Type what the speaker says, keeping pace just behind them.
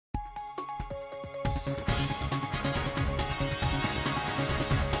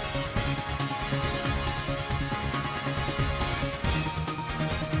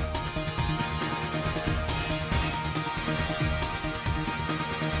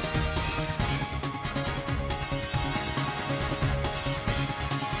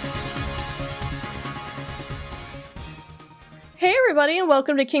Hey everybody, and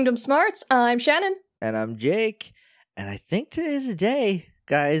welcome to Kingdom Smarts. I'm Shannon. And I'm Jake. And I think today's the day,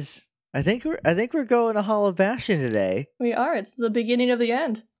 guys. I think we're going to Hall of Bastion today. We are. It's the beginning of the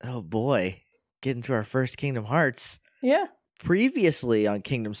end. Oh boy. Getting to our first Kingdom Hearts. Yeah. Previously on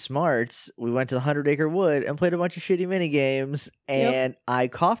Kingdom Smarts, we went to the 100 Acre Wood and played a bunch of shitty mini games. And I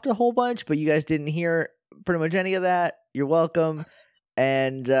coughed a whole bunch, but you guys didn't hear pretty much any of that. You're welcome.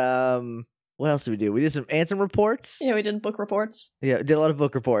 And what else did we do? We did some Ansem reports. Yeah, we did book reports. Yeah, did a lot of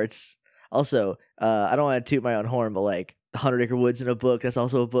book reports. Also, I don't want to toot my own horn, but like 100 Acre Woods in a book, that's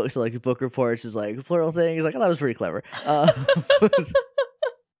also a book. So like book reports is like plural things. Like I thought it was pretty clever.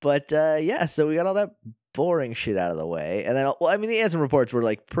 But yeah, so we got all that boring shit out of the way. And then, well, I mean, the Ansem reports were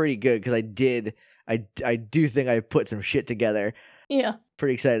like pretty good because I do think I put some shit together. Yeah.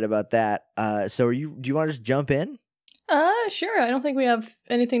 Pretty excited about that. So do you want to just jump in? Sure. I don't think we have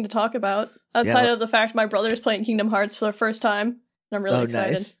anything to talk about outside of the fact my brother's playing Kingdom Hearts for the first time. And I'm really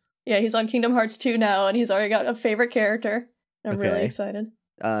excited. Nice. Yeah, he's on Kingdom Hearts 2 now, and he's already got a favorite character. I'm really excited.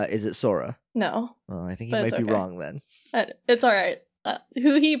 Is it Sora? No. Well, I think he might be wrong then. It's all right.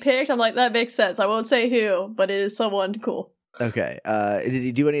 Who he picked, I'm like, that makes sense. I won't say who, but it is someone cool. Okay. Did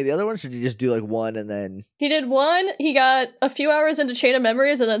he do any of the other ones, or did he just do like one and then... He did one. He got a few hours into Chain of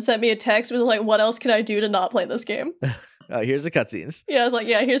Memories and then sent me a text with like, what else can I do to not play this game? Here's the cutscenes. Yeah, I was like,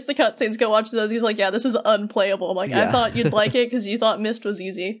 yeah, here's the cutscenes. Go watch those. He's like, yeah, this is unplayable. I'm like, I thought you'd like it because you thought Myst was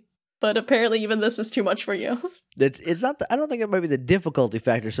easy. But apparently even this is too much for you. It's not. I don't think it might be the difficulty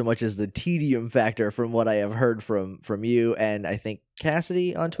factor so much as the tedium factor from what I have heard from you and I think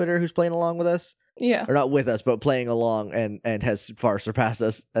Cassidy on Twitter, who's playing along with us. Yeah. Or not with us, but playing along and has far surpassed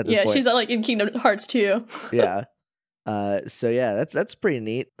us at this point. Yeah, she's like in Kingdom Hearts 2. Yeah. So yeah, that's pretty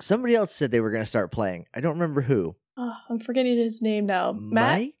neat. Somebody else said they were going to start playing. I don't remember who. Oh, I'm forgetting his name now.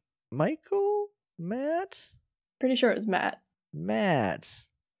 Matt? Michael? Matt? Pretty sure it was Matt. Matt.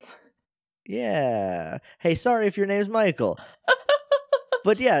 Yeah. Hey, sorry if your name's Michael.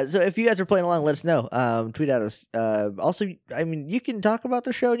 But yeah, so if you guys are playing along, let us know. Tweet at us. Also, I mean, you can talk about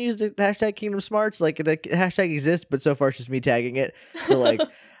the show and use the hashtag Kingdom Smarts. Like, the hashtag exists, but so far it's just me tagging it. So, like,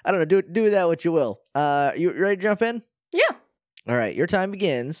 I don't know. Do with that what you will. You ready to jump in? Yeah. All right. Your time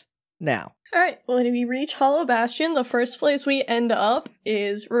begins now. All right. Well, when we reach Hollow Bastion, the first place we end up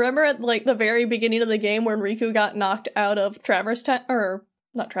is, remember at, like, the very beginning of the game when Riku got knocked out of Traverse Town, or...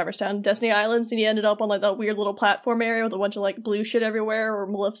 not Traverse Town, Destiny Islands, and he ended up on, like, that weird little platform area with a bunch of, like, blue shit everywhere, where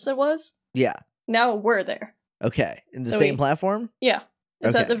Maleficent was? Yeah. Now we're there. Okay. In the same platform? Yeah.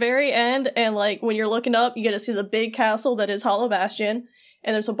 It's at the very end, and, like, when you're looking up, you get to see the big castle that is Hollow Bastion,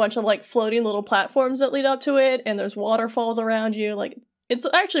 and there's a bunch of, like, floating little platforms that lead up to it, and there's waterfalls around you. Like, it's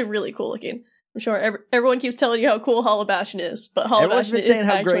actually really cool looking. I'm sure everyone keeps telling you how cool Hollow Bastion is, but Hollow Bastion is saying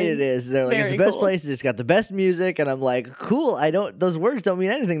how great it is. They're like, it's the best cool place. It's got the best music, and I'm like, cool. Those words don't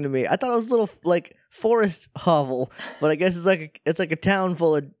mean anything to me. I thought it was a little like forest hovel, but I guess it's like a town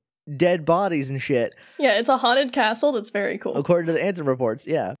full of dead bodies and shit. Yeah, it's a haunted castle that's very cool. According to the Ansem reports,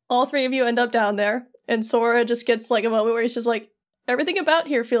 yeah. All three of you end up down there, and Sora just gets like a moment where he's just like, everything about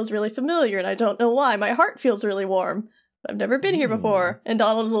here feels really familiar, and I don't know why. My heart feels really warm. I've never been here before. And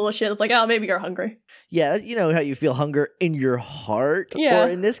Donald's a little shit. It's like, oh, maybe you're hungry. Yeah, you know how you feel hunger in your heart? Yeah. Or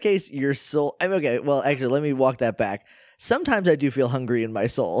in this case, your soul. Okay, well, actually, let me walk that back. Sometimes I do feel hungry in my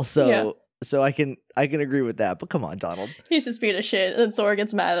soul, so I can agree with that. But come on, Donald. He's just being a shit, and then Sora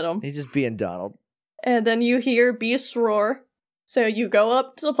gets mad at him. He's just being Donald. And then you hear beasts roar. So you go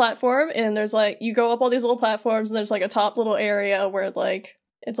up to the platform, and there's like, you go up all these little platforms, and there's like a top little area where like,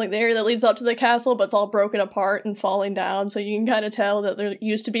 it's like the area that leads up to the castle, but it's all broken apart and falling down, so you can kind of tell that there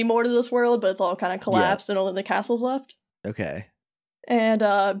used to be more to this world, but it's all kind of collapsed and only the castle's left. Okay.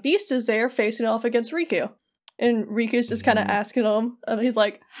 And Beast is there facing off against Riku. And Riku's just kind of asking him, he's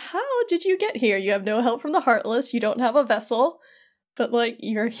like, how did you get here? You have no help from the Heartless, you don't have a vessel, but like,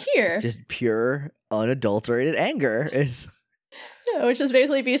 you're here. Just pure, unadulterated anger. Yeah, which is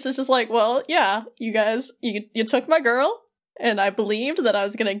basically Beast is just like, well, yeah, you guys, you took my girl, and I believed that I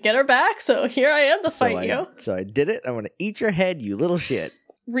was gonna get her back, so here I am to fight you. So I did it. I'm gonna eat your head, you little shit.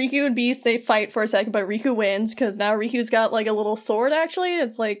 Riku and Beast, they fight for a second, but Riku wins, because now Riku's got, like, a little sword, actually.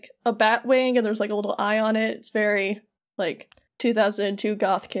 It's, like, a bat wing, and there's, like, a little eye on it. It's very, like, 2002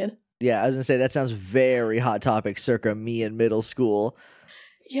 goth kid. Yeah, I was gonna say, that sounds very Hot Topic circa me in middle school.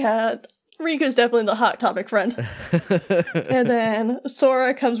 Yeah, Riku's definitely the Hot Topic friend. And then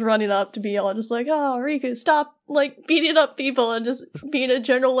Sora comes running up to be all just like, oh, Riku, stop, like, beating up people and just being a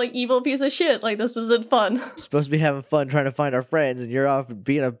general, like, evil piece of shit. Like, this isn't fun. We're supposed to be having fun trying to find our friends, and you're off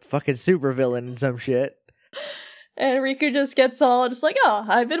being a fucking supervillain and some shit. And Riku just gets all just like, oh,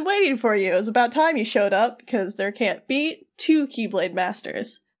 I've been waiting for you. It was about time you showed up, because there can't be two Keyblade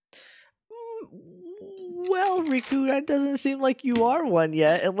Masters. Well, Riku, that doesn't seem like you are one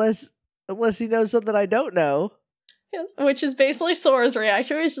yet, unless you know something I don't know. Yes, which is basically Sora's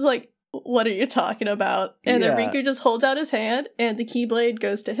reaction. He's just like, what are you talking about? And then Riku just holds out his hand, and the Keyblade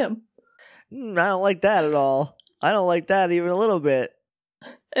goes to him. I don't like that at all. I don't like that even a little bit.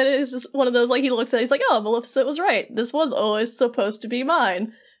 And it is just one of those, like, he looks at it, he's like, oh, Maleficent was right. This was always supposed to be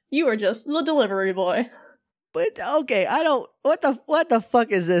mine. You were just the delivery boy. But, okay, I don't... What the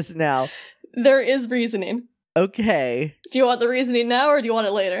fuck is this now? There is reasoning. Okay. Do you want the reasoning now, or do you want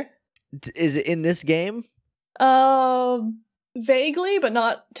it later? Is it in this game? Vaguely, but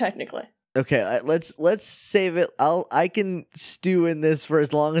not technically. Okay, let's save it. I can stew in this for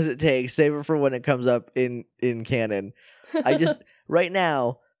as long as it takes. Save it for when it comes up in canon. I just right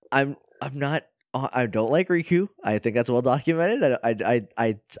now I don't like Riku. I think that's well documented.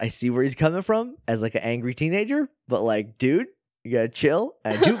 I see where he's coming from as like an angry teenager, but like, dude, you gotta chill.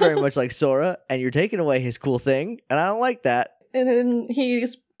 I do very much like Sora, and you're taking away his cool thing, and I don't like that. And then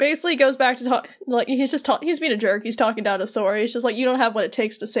he's basically goes back to talk, like, he's being a jerk. He's talking down to Sora. He's just like, you don't have what it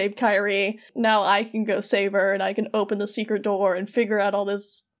takes to save Kairi. Now I can go save her, and I can open the secret door and figure out all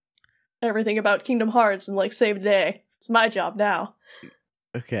this, everything about Kingdom Hearts and, like, save the day. It's my job now.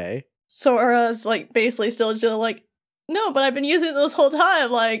 Okay. Sora's, like, basically still just like, no, but I've been using it this whole time.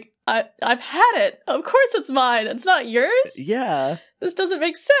 Like, I've had it. Of course it's mine. It's not yours. Yeah. This doesn't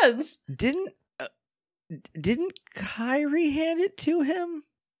make sense. Didn't Kairi hand it to him?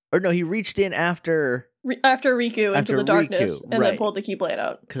 Or no, he reached in after Riku into the darkness, and then pulled the Keyblade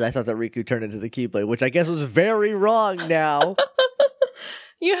out. Because I thought that Riku turned into the Keyblade, which I guess was very wrong now.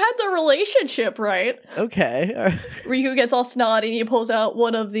 You had the relationship right. Okay. Riku gets all snotty, and he pulls out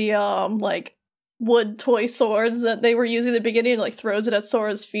one of the, like, wood toy swords that they were using at the beginning, and, like, throws it at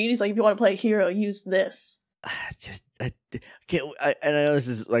Sora's feet. He's like, if you want to play a hero, use this. And I know this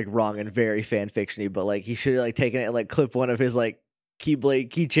is, like, wrong and very fan fiction-y, but, like, he should have, like, taken it and, like, clipped one of his, like, Keyblade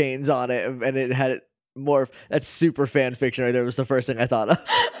keychains on it, and it had it more. That's super fan fiction right there. Was the first thing I thought of.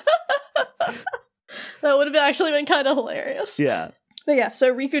 That would have actually been kind of hilarious. Yeah. But yeah,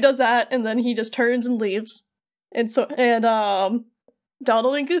 so Riku does that, and then he just turns and leaves. And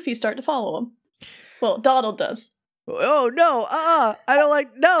Donald and Goofy start to follow him. Well, Donald does. Oh, no, I don't like,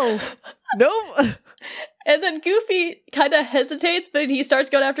 no. And then Goofy kind of hesitates, but he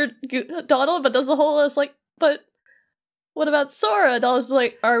starts going after Donald, but does the whole, like, but what about Sora? Donald's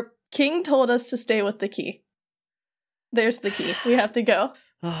like, our king told us to stay with the key. There's the key. We have to go.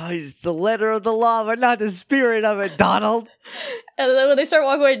 Oh, he's the letter of the law, but not the spirit of it, Donald. And then when they start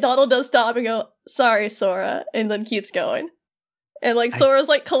walking away, Donald does stop and go, sorry, Sora, and then keeps going. And, like, Sora's,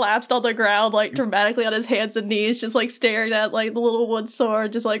 like, collapsed on the ground, like, dramatically on his hands and knees, just, like, staring at, like, the little wood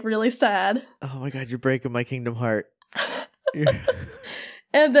sword, just, like, really sad. Oh my god, you're breaking my Kingdom Heart.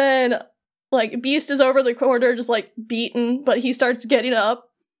 And then, like, Beast is over the corner, just, like, beaten, but he starts getting up,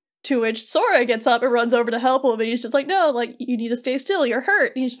 to which Sora gets up and runs over to help him, and he's just like, no, like, you need to stay still, you're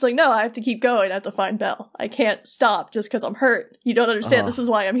hurt. And he's just like, no, I have to keep going, I have to find Belle. I can't stop just because I'm hurt. You don't understand, This is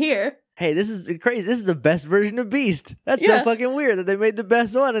why I'm here. Hey, this is crazy. This is the best version of Beast. That's so fucking weird that they made the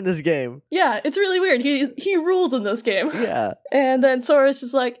best one in this game. Yeah, it's really weird. He rules in this game. Yeah. And then Sora's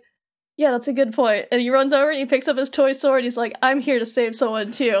just like, yeah, that's a good point. And he runs over and he picks up his toy sword. He's like, I'm here to save someone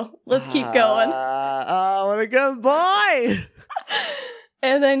too. Let's keep going. Oh, what a good boy!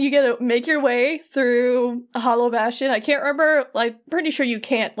 And then you get to make your way through a Hollow Bastion. I can't remember, like, pretty sure you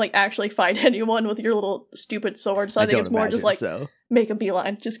can't, like, actually fight anyone with your little stupid sword. So I think it's more just, like, make a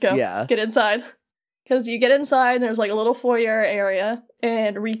beeline. Just go. Yeah. Just get inside. Because you get inside and there's, like, a little foyer area.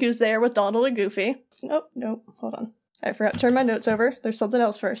 And Riku's there with Donald and Goofy. Nope. Hold on. I forgot to turn my notes over. There's something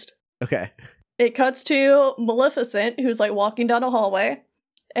else first. Okay. It cuts to Maleficent, who's, like, walking down a hallway.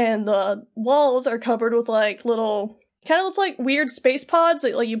 And the walls are covered with, like, little... kind of looks like weird space pods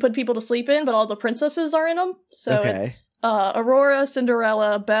that, like, you put people to sleep in, but all the princesses are in them. So it's Aurora,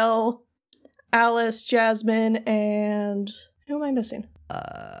 Cinderella, Belle, Alice, Jasmine, and who am I missing?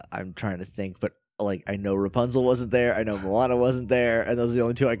 I'm trying to think, but, like, I know Rapunzel wasn't there, I know Moana wasn't there, and those are the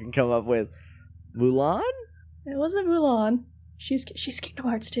only two I can come up with. Mulan? It wasn't Mulan. She's Kingdom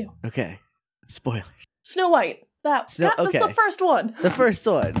Hearts too. Okay. Spoilers. That's the first one. The first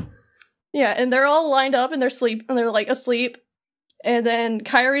one. Yeah, and they're all lined up and they're like asleep. And then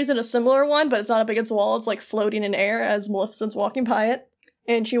Kairi's in a similar one, but it's not up against a wall, it's like floating in air as Maleficent's walking by it.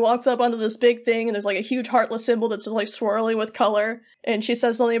 And she walks up onto this big thing, and there's like a huge heartless symbol that's just like swirling with color. And she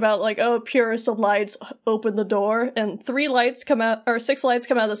says something about like, oh, purest of lights, open the door. And 6 lights come out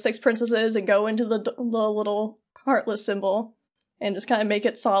of the 6 princesses and go into the little heartless symbol and just kind of make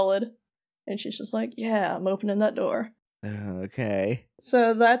it solid. And she's just like, yeah, I'm opening that door. Okay.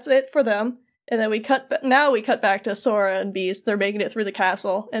 So that's it for them. And then we cut back to Sora and Beast. They're making it through the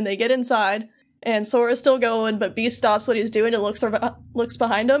castle, and they get inside. And Sora's still going, but Beast stops what he's doing and looks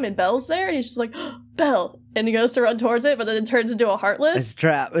behind him, and Belle's there, and he's just like, oh, Belle! And he goes to run towards it, but then it turns into a Heartless. It's a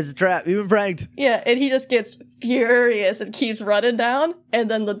trap. It's a trap. You've been pranked. Yeah, and he just gets furious and keeps running down, and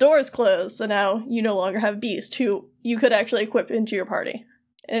then the doors close, so now you no longer have Beast, who you could actually equip into your party.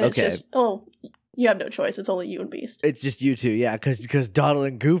 And it's just, you have no choice. It's only you and Beast. It's just you two, yeah, because Donald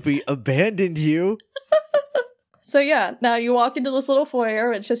and Goofy abandoned you. So yeah, now you walk into this little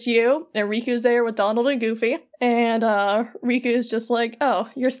foyer, it's just you, and Riku's there with Donald and Goofy, and Riku's just like, oh,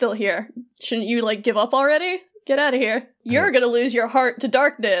 you're still here. Shouldn't you, like, give up already? Get out of here. You're gonna lose your heart to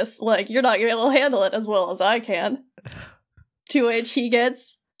darkness. Like, you're not gonna be able to handle it as well as I can. To which he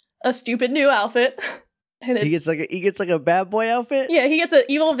gets a stupid new outfit. And he gets like a bad boy outfit. Yeah, he gets an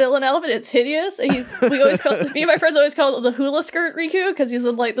evil villain outfit. It's hideous, and me and my friends always call it the hula skirt Riku because he's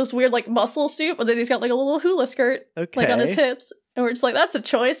in like this weird like muscle suit, but then he's got like a little hula skirt like on his hips, and we're just like, that's a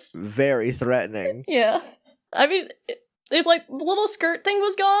choice. Very threatening. Yeah, I mean, if like the little skirt thing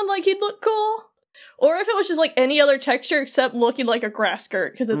was gone, like he'd look cool, or if it was just like any other texture except looking like a grass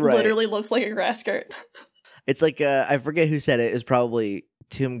skirt because it literally looks like a grass skirt. It's like I forget who said it. It's probably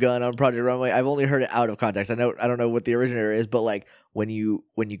Tim Gunn on Project Runway. I've only heard it out of context. I don't know what the originator is, but like when you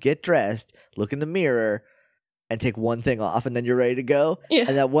get dressed, look in the mirror and take one thing off, and then you're ready to go. Yeah.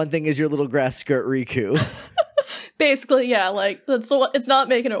 And that one thing is your little grass skirt Riku. Basically, yeah, like it's not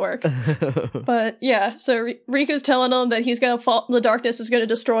making it work. But yeah, so Riku's telling him that he's gonna fall. The darkness is gonna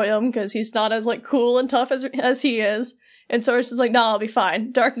destroy him because he's not as like cool and tough as he is. And Sora's just like, nah, I'll be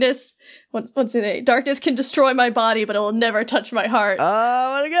fine. Darkness, darkness can destroy my body, but it will never touch my heart. Oh, I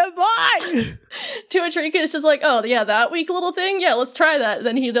wanna get by! To which Riku's just like, oh, yeah, that weak little thing? Yeah, let's try that.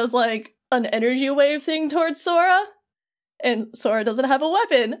 Then he does, like, an energy wave thing towards Sora. And Sora doesn't have a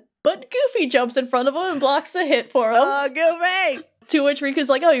weapon, but Goofy jumps in front of him and blocks the hit for him. Oh, Goofy! To which Riku's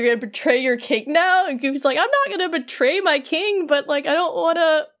like, oh, you're gonna betray your king now? And Goofy's like, I'm not gonna betray my king, but, like, I don't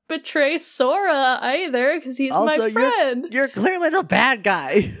wanna betray Sora either, because he's also, my friend. You're clearly the bad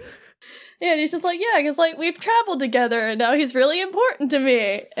guy. Yeah, and he's just like, yeah, because, like, we've traveled together, and now he's really important to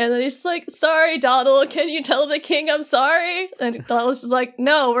me. And then he's just like, sorry, Donald, can you tell the king I'm sorry? And Donald's just like,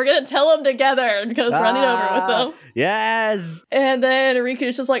 no, we're gonna tell him together, and goes running over with them. Yes! And then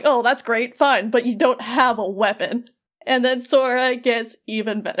Riku's just like, oh, that's great, fine, but you don't have a weapon. And then Sora gets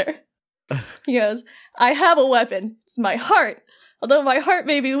even better. He goes, I have a weapon. It's my heart. Although my heart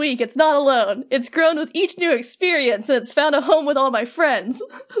may be weak, it's not alone. It's grown with each new experience, and it's found a home with all my friends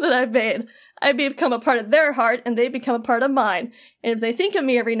that I've made. I become a part of their heart, and they become a part of mine. And if they think of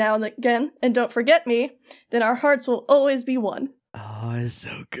me every now and again, and don't forget me, then our hearts will always be one. Oh, it's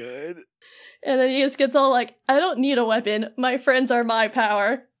so good. And then he just gets all like, I don't need a weapon. My friends are my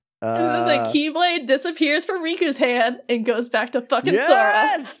power. And then the Keyblade disappears from Riku's hand and goes back to fucking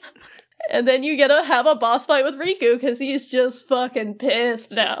Sora. And then you get to have a boss fight with Riku, because he's just fucking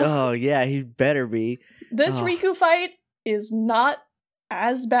pissed now. Oh, yeah, he better be. This Riku fight is not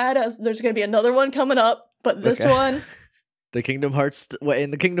as bad as there's going to be another one coming up, but this one... The Kingdom Hearts,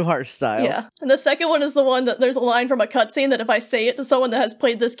 in the Kingdom Hearts style. Yeah. And the second one is the one that there's a line from a cutscene that if I say it to someone that has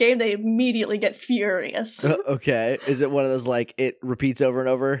played this game, they immediately get furious. Okay. Is it one of those, like, it repeats over and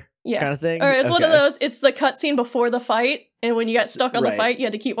over kind of things? Or it's one of those, it's the cutscene before the fight, and when you got stuck on the fight, you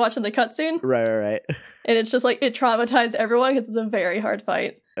had to keep watching the cutscene. Right. And it's just like, it traumatized everyone because it's a very hard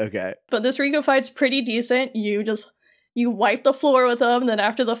fight. Okay. But this Riku fight's pretty decent. You wipe the floor with him, and then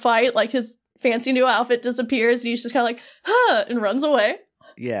after the fight, like, his fancy new outfit disappears, and he's just kind of like, huh, and runs away.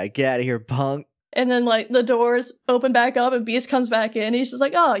 Yeah, get out of here, punk. And then, like, the doors open back up, and Beast comes back in, and he's just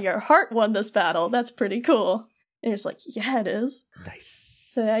like, oh, your heart won this battle. That's pretty cool. And he's like, yeah, it is. Nice.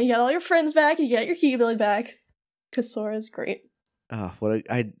 So yeah, you got all your friends back, you get your Keyblade back. Because Sora's great. Oh,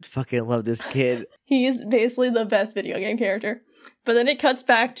 I fucking love this kid. He's basically the best video game character. But then it cuts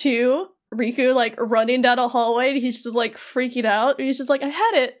back to Riku, like, running down a hallway, and he's just, like, freaking out. And he's just like, I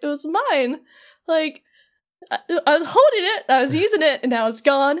had it. It was mine. Like, I was holding it, I was using it, and now it's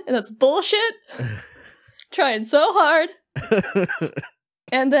gone, and that's bullshit. Trying so hard.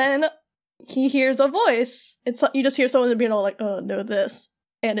 And then he hears a voice. You just hear someone being all like, oh, no, this.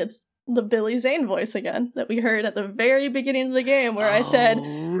 And it's the Billy Zane voice again that we heard at the very beginning of the game, where I said,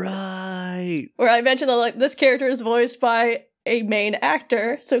 right, where I mentioned that, like, this character is voiced by a main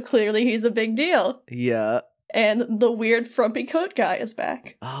actor, so clearly he's a big deal. Yeah. And the weird frumpy coat guy is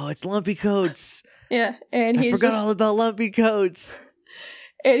back. Oh, it's Lumpy Coats. Yeah, and I forgot all about Lumpy Coats.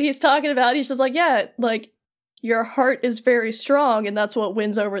 And he's talking about, he's just like, yeah, like, your heart is very strong, and that's what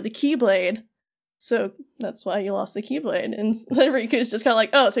wins over the Keyblade. So that's why you lost the Keyblade. And then Riku's just kind of like,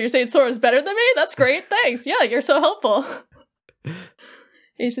 oh, so you're saying Sora's better than me? That's great, thanks. Yeah, you're so helpful.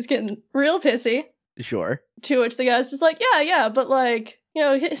 He's just getting real pissy. Sure. To which the guy's just like, yeah, but like, you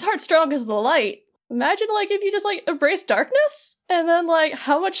know, his heart's strong because of the light. Imagine, like, if you just, like, embrace darkness, and then, like,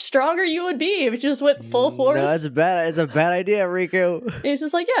 how much stronger you would be if you just went full force. No, it's a bad idea, Riku. He's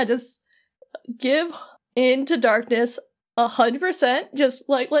just like, yeah, just give in to darkness 100%. Just,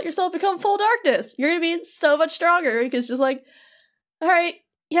 like, let yourself become full darkness. You're gonna be so much stronger. Riku's just like, alright,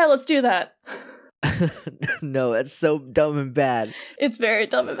 yeah, let's do that. No, that's so dumb and bad. It's very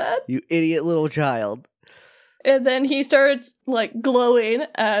dumb and bad. You idiot little child. And then he starts, like, glowing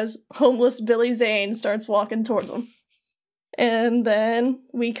as homeless Billy Zane starts walking towards him. And then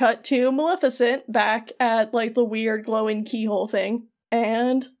we cut to Maleficent back at, like, the weird glowing keyhole thing.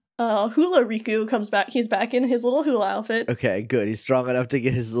 And Hula Riku comes back. He's back in his little hula outfit. Okay, good. He's strong enough to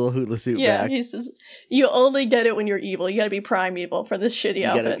get his little hula suit back. Yeah, he says, you only get it when you're evil. You gotta be prime evil for this shitty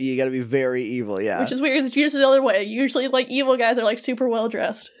outfit. You gotta be very evil, yeah. Which is weird. It's usually the other way. Usually, like, evil guys are, like, super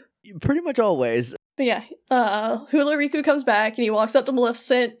well-dressed. Pretty much always. But yeah, Hula Riku comes back and he walks up to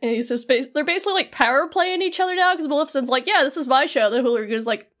Maleficent and he's just they're basically like power playing each other now because Maleficent's like, yeah, this is my show. Then Hula Riku's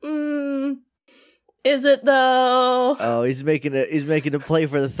like, is it though? Oh, he's making a play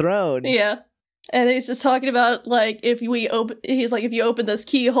for the throne. Yeah. And he's just talking about like if you open this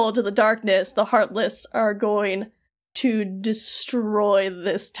keyhole to the darkness, the Heartless are going to destroy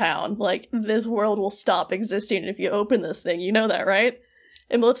this town. Like this world will stop existing if you open this thing. You know that, right?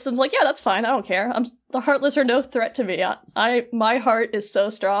 And Maleficent's like, yeah, that's fine. I don't care. The Heartless are no threat to me. My heart is so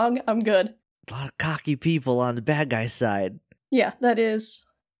strong. I'm good. A lot of cocky people on the bad guy's side. Yeah, that is.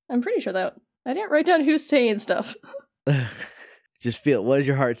 I'm pretty sure that I didn't write down who's saying stuff. Just feel. What does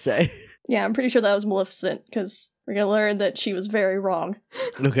your heart say? Yeah, I'm pretty sure that was Maleficent because we're gonna learn that she was very wrong.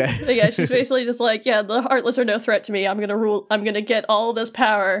 Okay. But yeah, she's basically just like, yeah, the Heartless are no threat to me. I'm gonna get all this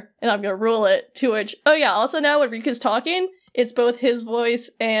power and I'm gonna rule it. To which, oh yeah, also now when Riku's talking, it's both his voice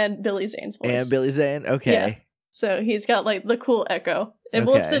and Billy Zane's voice. And Billy Zane? Okay. Yeah. So he's got, like, the cool echo. And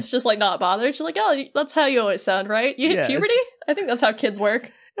Maleficent's just, like, not bothered. She's like, oh, that's how you always sound, right? You hit puberty? I think that's how kids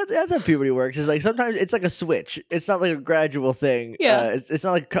work. That's how puberty works. It's like sometimes it's like a switch. It's not like a gradual thing. Yeah. It's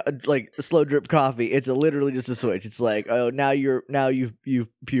not like slow drip coffee. It's literally just a switch. It's like, oh, now you've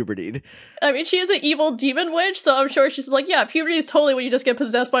pubertied. I mean, she is an evil demon witch, so I'm sure she's like, yeah, puberty is totally when you just get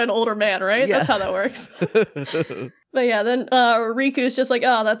possessed by an older man, right? Yeah. That's how that works. But yeah, then Riku's just like,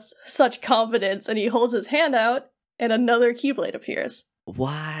 oh, that's such confidence, and he holds his hand out, and another Keyblade appears.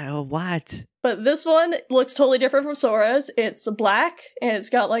 Why? What? But this one looks totally different from Sora's. It's black, and it's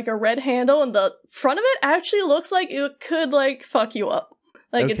got, like, a red handle, and the front of it actually looks like it could, like, fuck you up.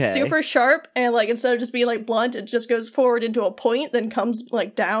 Like, It's super sharp, and, like, instead of just being, like, blunt, it just goes forward into a point, then comes,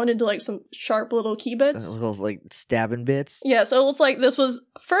 like, down into, like, some sharp little key bits. Little, like, stabbing bits? Yeah, so it looks like this was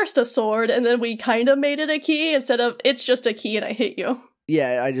first a sword, and then we kind of made it a key, instead of, it's just a key and I hit you.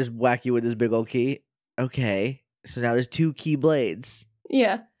 Yeah, I just whack you with this big old key. Okay. So now there's 2 key blades.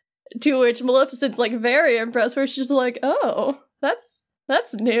 Yeah. To which Maleficent's, like, very impressed, where she's like, oh, that's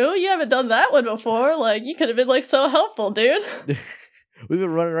new. You haven't done that one before. Like, you could have been, like, so helpful, dude. We've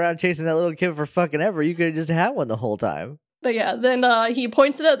been running around chasing that little kid for fucking ever. You could have just had one the whole time. But yeah, then he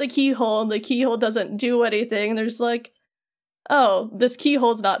points it at the keyhole, and the keyhole doesn't do anything. There's like, oh, this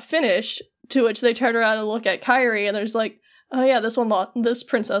keyhole's not finished. To which they turn around and look at Kairi, and there's like, oh yeah, this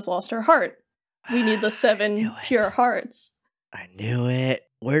princess lost her heart. We need the 7 pure hearts. I knew it.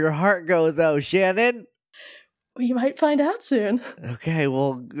 Where'd her heart go, though, Shannon? We might find out soon. Okay,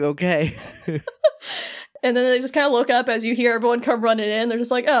 well, okay. And then they just kind of look up as you hear everyone come running in. They're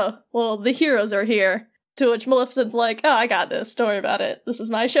just like, oh, well, the heroes are here. To which Maleficent's like, oh, I got this. Don't worry about it. This is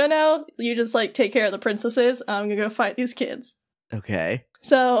my show now. You just, like, take care of the princesses. I'm gonna go fight these kids. Okay.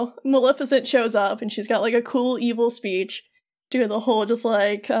 So Maleficent shows up, and she's got, like, a cool evil speech. Doing the whole just,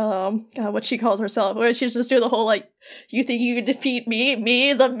 like, what she calls herself. Where she's just doing the whole, like, you think you can defeat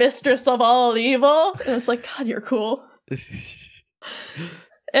me, the mistress of all evil? And it's like, God, you're cool.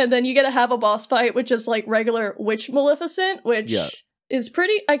 And then you get to have a boss fight with just, like, regular witch Maleficent, which is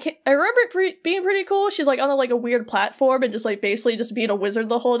pretty, I remember it being pretty cool. She's, like, on a weird platform and just, like, basically just being a wizard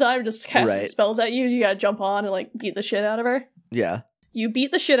the whole time, just casting spells at you. You gotta jump on and, like, beat the shit out of her. Yeah. You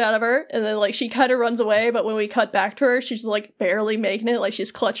beat the shit out of her, and then, like, she kind of runs away, but when we cut back to her, she's, like, barely making it, like,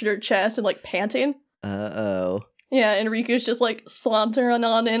 she's clutching her chest and, like, panting. Uh-oh. Yeah, and Riku's just, like, sauntering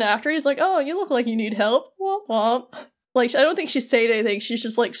on in after. He's like, oh, you look like you need help. Womp womp. Like, I don't think she's saying anything. She's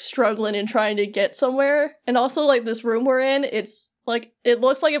just, like, struggling and trying to get somewhere. And also, like, this room we're in, it's like, it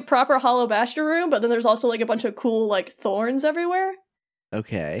looks like a proper Hollow Bastion room, but then there's also, like, a bunch of cool, like, thorns everywhere.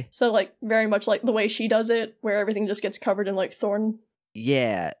 Okay. So, like, very much like the way she does it, where everything just gets covered in, like, thorn.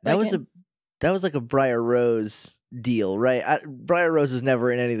 Yeah, that was like a Briar Rose deal, right? Briar Rose was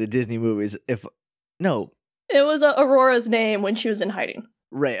never in any of the Disney movies. No. It was Aurora's name when she was in hiding.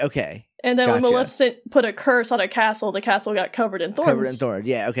 Right, okay. And then when Gotcha. Maleficent put a curse on a castle, the castle got covered in thorns. Covered in thorns,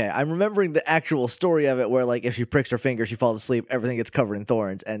 yeah, okay. I'm remembering the actual story of it where, like, if she pricks her finger, she falls asleep, everything gets covered in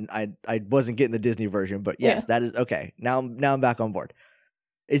thorns, and I wasn't getting the Disney version, but yes, that is, okay. Now I'm back on board.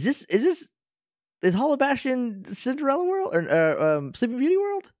 Is Hollow Bastion Cinderella World? Or Sleeping Beauty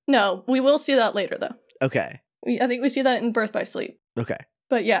World? No, we will see that later, though. Okay. I think we see that in Birth by Sleep. Okay.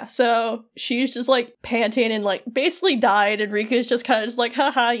 But yeah, so she's just, like, panting and, like, basically died, and Riku's just kind of just like,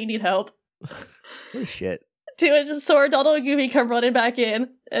 haha, you need help. What shit. To it, just Sora, Donald, and Goofy come running back in,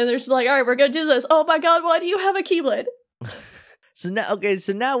 and they're just like, alright, we're gonna do this. Oh my god, why do you have a Keyblade? So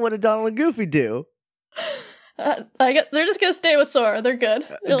now what did Donald and Goofy do? They're just gonna stay with Sora, they're good.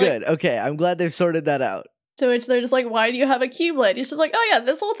 They're Good, like, okay, I'm glad they've sorted that out. to which they're just like, why do you have a Keyblade? He's just like, oh yeah,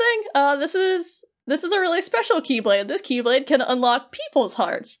 this whole thing, this is a really special Keyblade. This Keyblade can unlock people's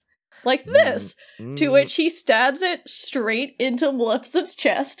hearts. Like this. To which he stabs it straight into Maleficent's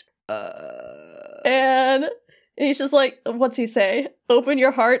chest. And he's just like, what's he say? Open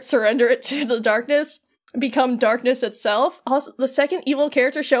your heart, surrender it to the darkness, become darkness itself. Also, the second evil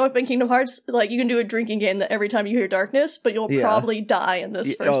character show up in Kingdom Hearts, like, you can do a drinking game that every time you hear darkness, but you'll probably die in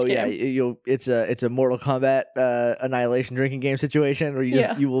this first game. Yeah, it's a Mortal Kombat Annihilation drinking game situation where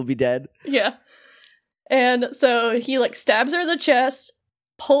you will be dead. Yeah. And so he, like, stabs her in the chest,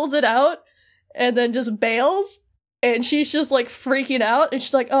 pulls it out, and then just bails. And she's just, like, freaking out. And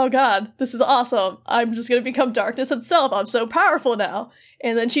she's like, oh god, this is awesome. I'm just gonna become darkness itself. I'm so powerful now.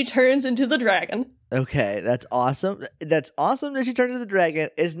 And then she turns into the dragon. Okay, that's awesome. That's awesome that she turned into the dragon.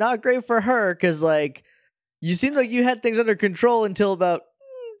 It's not great for her, because, like, you seem like you had things under control until about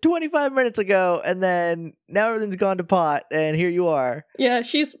 25 minutes ago, and then now everything's gone to pot, and here you are. Yeah,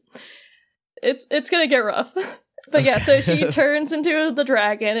 it's gonna get rough. But yeah, so she turns into the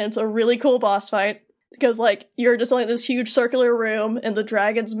dragon, and it's a really cool boss fight. Because, like, you're just in, like, this huge circular room, and the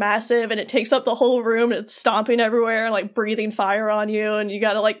dragon's massive, and it takes up the whole room, and it's stomping everywhere, and, like, breathing fire on you, and you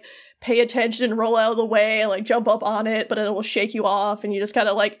gotta, like, pay attention and roll out of the way, and, like, jump up on it, but it will shake you off, and you just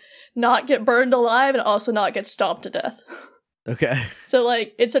gotta, like, not get burned alive, and also not get stomped to death. Okay. So,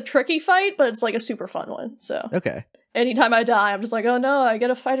 like, it's a tricky fight, but it's, like, a super fun one, so. Okay. Anytime I die, I'm just like, oh no, I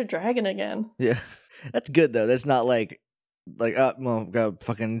gotta fight a dragon again. Yeah. That's good, though. That's not like, oh, well, go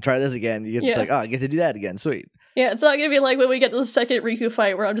fucking try this again. You're just like, oh, I get to do that again. Sweet. Yeah, it's not gonna be like when we get to the second Riku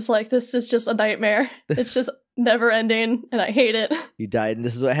fight where I'm just like, this is just a nightmare. It's just never ending, and I hate it. You died, and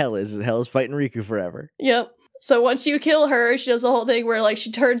this is what hell is. Hell is fighting Riku forever. Yep. So once you kill her, she does the whole thing where, like,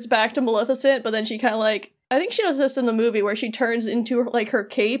 she turns back to Maleficent, but then she kind of, like, I think she does this in the movie where she turns into, like, her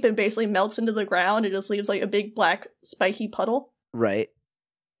cape and basically melts into the ground and just leaves, like, a big black spiky puddle. Right.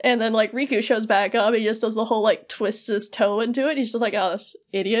 And then, like, Riku shows back up and he just does the whole, like, twists his toe into it. He's just like, oh, this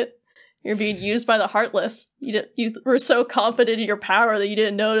idiot. You're being used by the Heartless. You were so confident in your power that you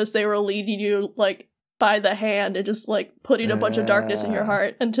didn't notice they were leading you, like, by the hand and just, like, putting a bunch of darkness in your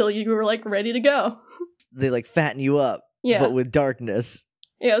heart until you were, like, ready to go. They, like, fatten you up, but with darkness.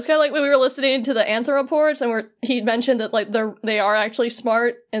 Yeah, it was kind of like when we were listening to the answer reports and he mentioned that, like, they are actually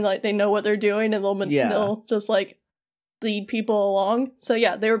smart and, like, they know what they're doing and they'll just, like, lead people along. So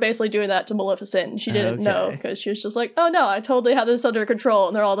yeah, they were basically doing that to Maleficent, and she didn't know because she was just like, "Oh no, I totally have this under control."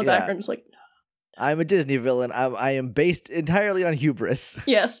 And they're all in the background, just like, "No." I'm a Disney villain. I am based entirely on hubris.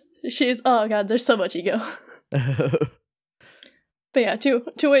 Yes, she's. Oh god, there's so much ego. But yeah, to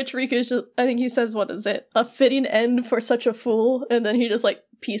which Riku's just, I think he says, "What is it? A fitting end for such a fool?" And then he just, like,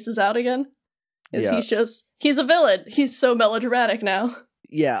 pieces out again. He's a villain. He's so melodramatic now.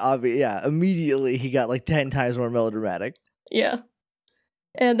 Yeah, immediately he got, like, 10 times more melodramatic. Yeah.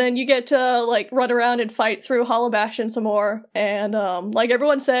 And then you get to, like, run around and fight through Hollow Bastion some more. And, like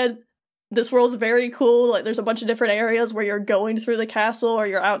everyone said, this world's very cool. Like, there's a bunch of different areas where you're going through the castle or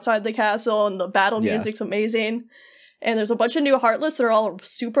you're outside the castle, and the battle music's amazing. And there's a bunch of new Heartless that are all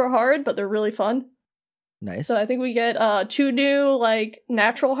super hard, but they're really fun. Nice. So I think we get 2 new, like,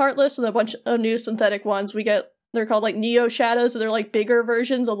 natural Heartless and a bunch of new synthetic ones. They're called, like, Neo Shadows, so they're, like, bigger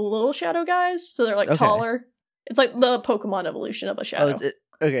versions of the little Shadow guys, so they're, like, taller. It's like the Pokemon evolution of a Shadow.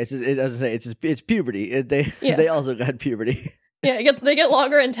 It's puberty. They also got puberty. Yeah, they get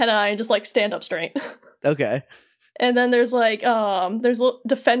longer antennae and just, like, stand up straight. Okay. And then there's, like, there's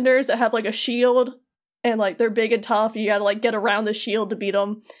defenders that have, like, a shield, and, like, they're big and tough, and you gotta, like, get around the shield to beat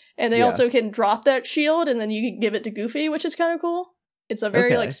them. And they Yeah. also can drop that shield, and then you can give it to Goofy, which is kind of cool. It's a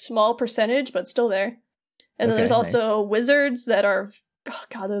very, Okay. small percentage, but still there. And then Okay, there's also wizards that are, oh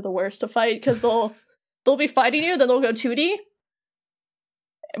god, they're the worst to fight, because they'll be fighting you, then they'll go 2D,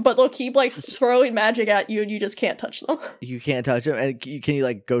 but they'll keep, throwing magic at you, and you just can't touch them. You can't touch them, and can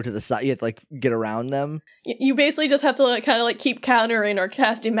you go to the side? You have to get around them. You basically just have to keep countering or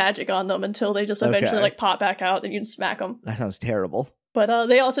casting magic on them until they just eventually Okay. pop back out, and you can smack them. That sounds terrible. But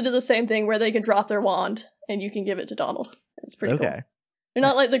they also do the same thing where they can drop their wand, and you can give it to Donald. It's pretty cool. Okay. They're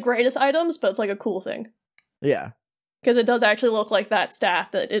not the greatest items, but it's a cool thing. Yeah. Because it does actually look like that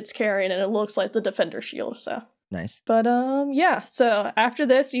staff that it's carrying, and it looks like the Defender Shield, so. Nice. But, yeah, so after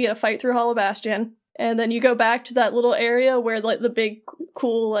this, you get a fight through Hollow Bastion, and then you go back to that little area where, the big,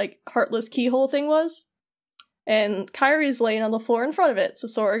 cool, heartless keyhole thing was, and Kyrie's laying on the floor in front of it, so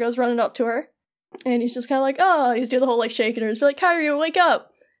Sora goes running up to her, and he's just kind of oh, he's doing the whole, shaking her, he's like, Kyrie, wake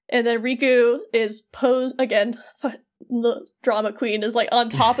up! And then Riku is posed, again, the drama queen is, on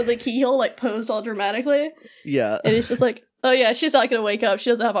top of the keyhole, posed all dramatically, Yeah. and he's just oh yeah, she's not gonna wake up, she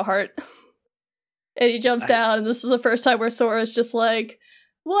doesn't have a heart. And he jumps down, and this is the first time where Sora's just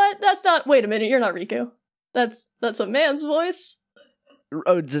what? That's not- wait a minute, you're not Riku. That's a man's voice.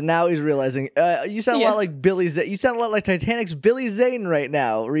 Oh, so now he's realizing. You sound a lot like Billy Zane. You sound a lot like Titanic's Billy Zane right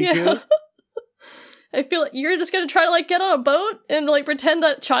now, Riku. Yeah. I feel like you're just gonna try to get on a boat and pretend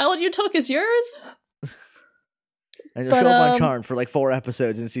that child you took is yours? And you'll show up on Charm for 4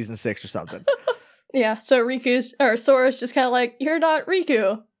 episodes in season 6 or something. Yeah, so Sora's just kind of you're not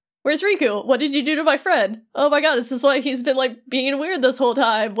Riku. Where's Riku? What did you do to my friend? Oh my god, is this why he's been being weird this whole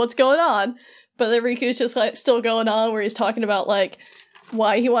time? What's going on? But then Riku's just still going on where he's talking about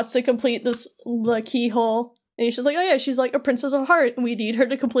why he wants to complete the keyhole. And he's just oh yeah, she's a princess of heart, and we need her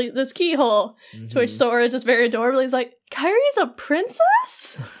to complete this keyhole. Mm-hmm. To which Sora just very adorably is Kyrie's a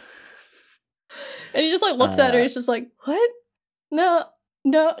princess? And he just looks at her, he's just what? No,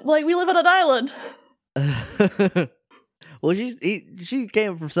 we live on an island. Well, she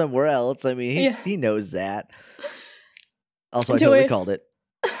came from somewhere else. I mean, he knows that. Also, I totally called it.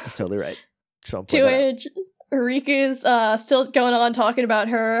 That's totally right. So to which Riku's still going on talking about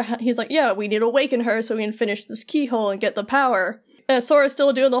her. He's yeah, we need to awaken her so we can finish this keyhole and get the power. And Sora's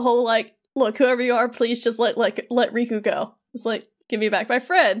still doing the whole look, whoever you are, please just let Riku go. It's give me back my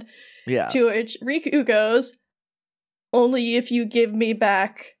friend. Yeah. To which Riku goes, only if you give me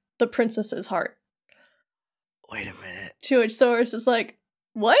back the princess's heart. Wait a minute. To which Sora's just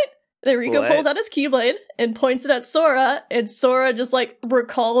what? Then Riku pulls out his Keyblade and points it at Sora, and Sora just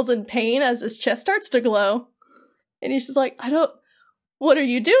recalls in pain as his chest starts to glow. And he's just what are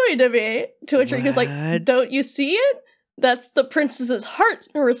you doing to me? To which Riku's don't you see it? That's the princess's heart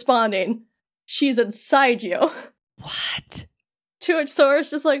responding. She's inside you. What? To which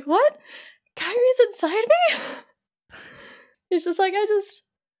Sora's just what? Kyrie's inside me? He's just I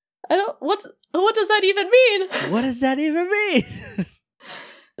don't, what does that even mean? What does that even mean?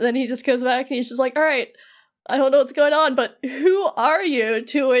 Then he just goes back and he's just alright, I don't know what's going on, but who are you?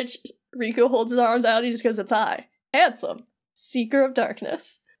 To which Riku holds his arms out and he just goes, it's I, Handsome, Seeker of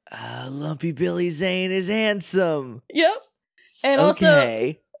Darkness. Lumpy Billy Zane is handsome. Yep. And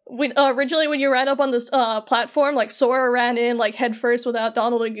also, originally when you ran up on this platform, Sora ran in head first without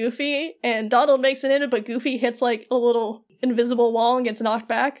Donald and Goofy, and Donald makes it in, but Goofy hits a little invisible wall and gets knocked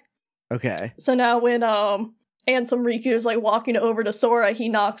back. Okay. So now when Handsome Riku is walking over to Sora, he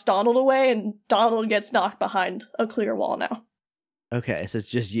knocks Donald away, and Donald gets knocked behind a clear wall now. Okay, so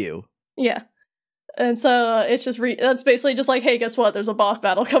it's just you. Yeah. And so it's just that's basically just hey, guess what? There's a boss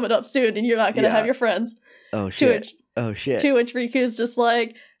battle coming up soon, and you're not gonna have your friends. Oh shit. To which Riku's just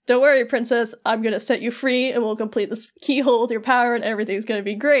don't worry, princess, I'm gonna set you free, and we'll complete this keyhole with your power, and everything's gonna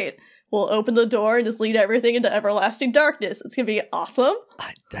be great. We'll open the door and just lead everything into everlasting darkness. It's gonna be awesome.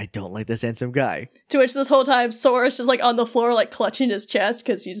 I don't like this handsome guy. To which this whole time, Sora's just on the floor, clutching his chest,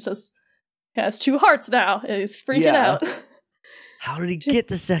 because he just has 2 hearts now, and he's freaking out. How did he get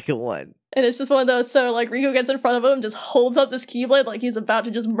the second one? And it's just one of those, so Riku gets in front of him, just holds up this Keyblade like he's about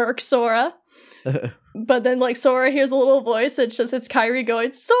to just murk Sora. But then Sora hears a little voice, it's Kyrie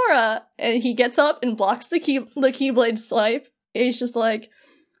going, Sora! And he gets up and blocks the Keyblade swipe. And he's just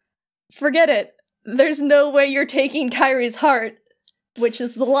forget it. There's no way you're taking Kyrie's heart. Which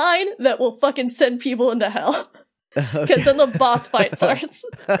is the line that will fucking send people into hell. Because then the boss fight starts.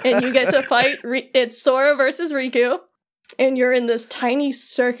 And you get to fight, it's Sora versus Riku. And you're in this tiny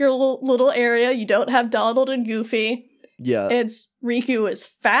circular little area. You don't have Donald and Goofy. Yeah. Riku is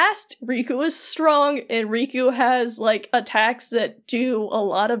fast, Riku is strong, and Riku has attacks that do a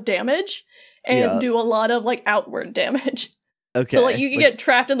lot of damage and do a lot of outward damage. Okay. So, like, you can get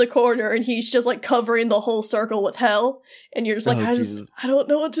trapped in the corner, and he's just, like, covering the whole circle with hell, and you're just like, I don't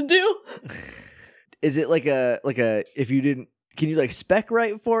know what to do. Is it like a, if you didn't, can you, like, spec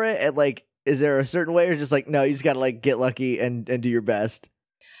right for it? And, like, is there a certain way, or just like, no, you just gotta, like, get lucky and do your best?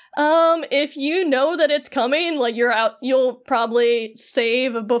 If you know that it's coming, like, you'll probably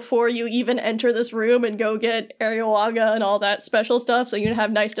save before you even enter this room and go get Ariwaga and all that special stuff, so you can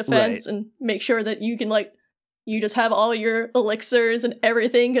have nice defense and make sure that you can, like, you just have all your elixirs and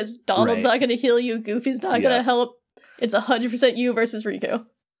everything, because Donald's not going to heal you, Goofy's not going to help. It's 100% you versus Riku.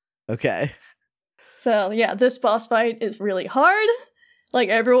 Okay. So, yeah, this boss fight is really hard. Like,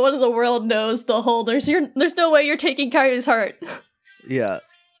 everyone in the world knows the whole, there's no way you're taking Kairyu's heart. Yeah.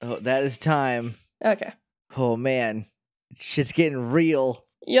 Oh, that is time. Okay. Oh, man. Shit's getting real.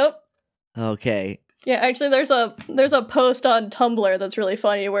 Yep. Okay. Yeah, actually, there's a post on Tumblr that's really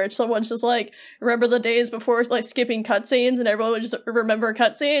funny where someone's just like, remember the days before, like, skipping cutscenes, and everyone would just remember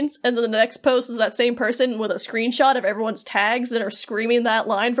cutscenes, and then the next post is that same person with a screenshot of everyone's tags that are screaming that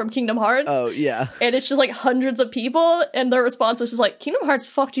line from Kingdom Hearts. Oh, yeah. And it's just, like, hundreds of people, and their response was just like, Kingdom Hearts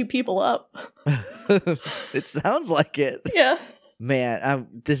fucked you people up. It sounds like it. Yeah. Man,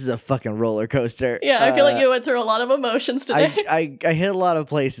 this is a fucking roller coaster. Yeah, I feel like you went through a lot of emotions today. I hit a lot of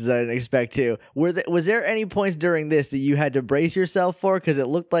places I didn't expect to. Was there any points during this that you had to brace yourself for? Because it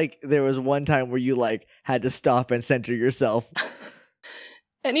looked like there was one time where you, like, had to stop and center yourself.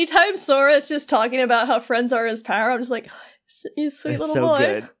 Anytime Sora's just talking about how friends are his power, I'm just like, he's a sweet little so boy.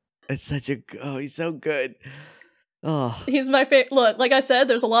 Good. It's such a he's so good. Oh, he's my favorite. Look, like I said,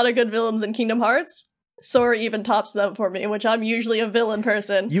 there's a lot of good villains in Kingdom Hearts. Sora even tops them for me, which I'm usually a villain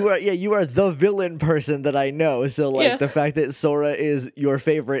person. You are the villain person that I know. So, like, the fact that Sora is your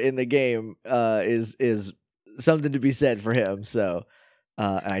favorite in the game is something to be said for him. So,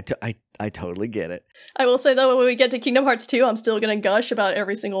 I totally get it. I will say though, when we get to Kingdom Hearts 2, I'm still gonna gush about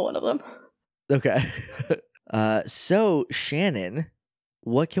every single one of them. Okay. So Shannon,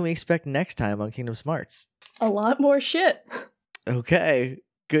 what can we expect next time on Kingdom Smarts? A lot more shit. Okay.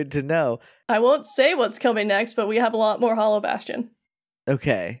 Good to know. I won't say what's coming next, but we have a lot more Hollow Bastion.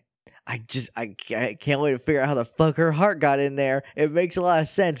 Okay. I can't wait to figure out how the fuck her heart got in there. It makes a lot of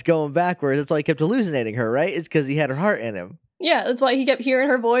sense going backwards. That's why he kept hallucinating her, right? It's because he had her heart in him. Yeah, that's why he kept hearing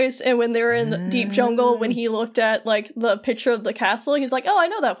her voice, and when they were in the deep jungle, when he looked at, like, the picture of the castle, he's like, oh, I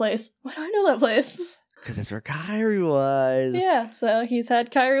know that place. Why do I know that place? Because that's where Kairi was. Yeah, so he's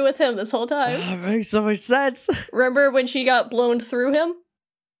had Kairi with him this whole time. Oh, it makes so much sense. Remember when she got blown through him?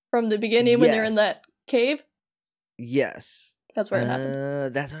 From the beginning when they're in that cave? Yes. That's where it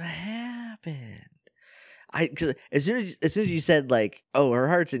happened. That's what happened. Cause as soon as you said, like, oh, her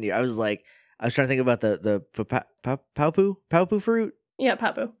heart's in you, I was trying to think about the Paopu fruit. Yeah,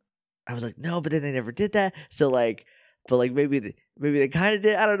 Papu. I was like, no, but then they never did that. So, like, but like maybe they kind of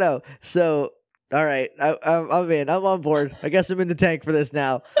did. I don't know. So, all right, I'm in. I'm on board. I guess I'm in the tank for this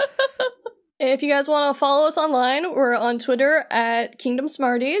now. If you guys want to follow us online, we're on Twitter at Kingdom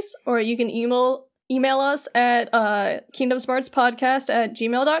Smarties, or you can email us at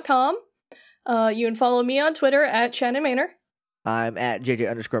kingdomsmartspodcast@gmail.com. You can follow me on Twitter at Shannon Manor. I'm at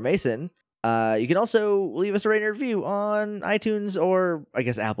JJ_Mason. You can also leave us a rating review on iTunes or, I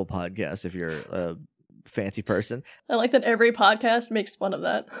guess, Apple Podcasts if you're a fancy person. I like that every podcast makes fun of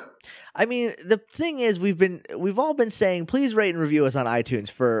that. I mean, the thing is, we've all been saying, please rate and review us on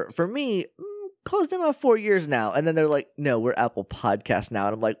iTunes for me, close in on 4 years now. And then they're like, no, we're Apple Podcasts now.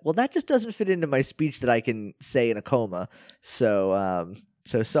 And I'm like, well, that just doesn't fit into my speech that I can say in a coma. So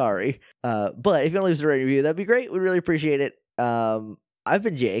sorry. But if you want to leave us a rating review, that'd be great. We'd really appreciate it. I've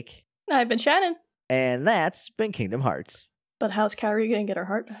been Jake. I've been Shannon. And that's been Kingdom Hearts. But how's Kairi gonna get her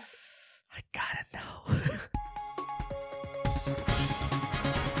heart back? I gotta know.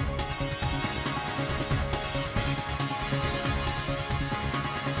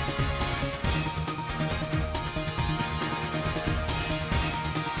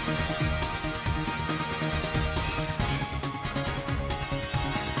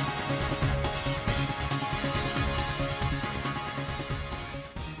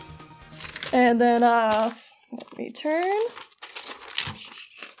 And then, let me turn.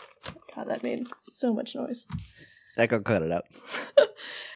 God, that made so much noise. I can cut it out.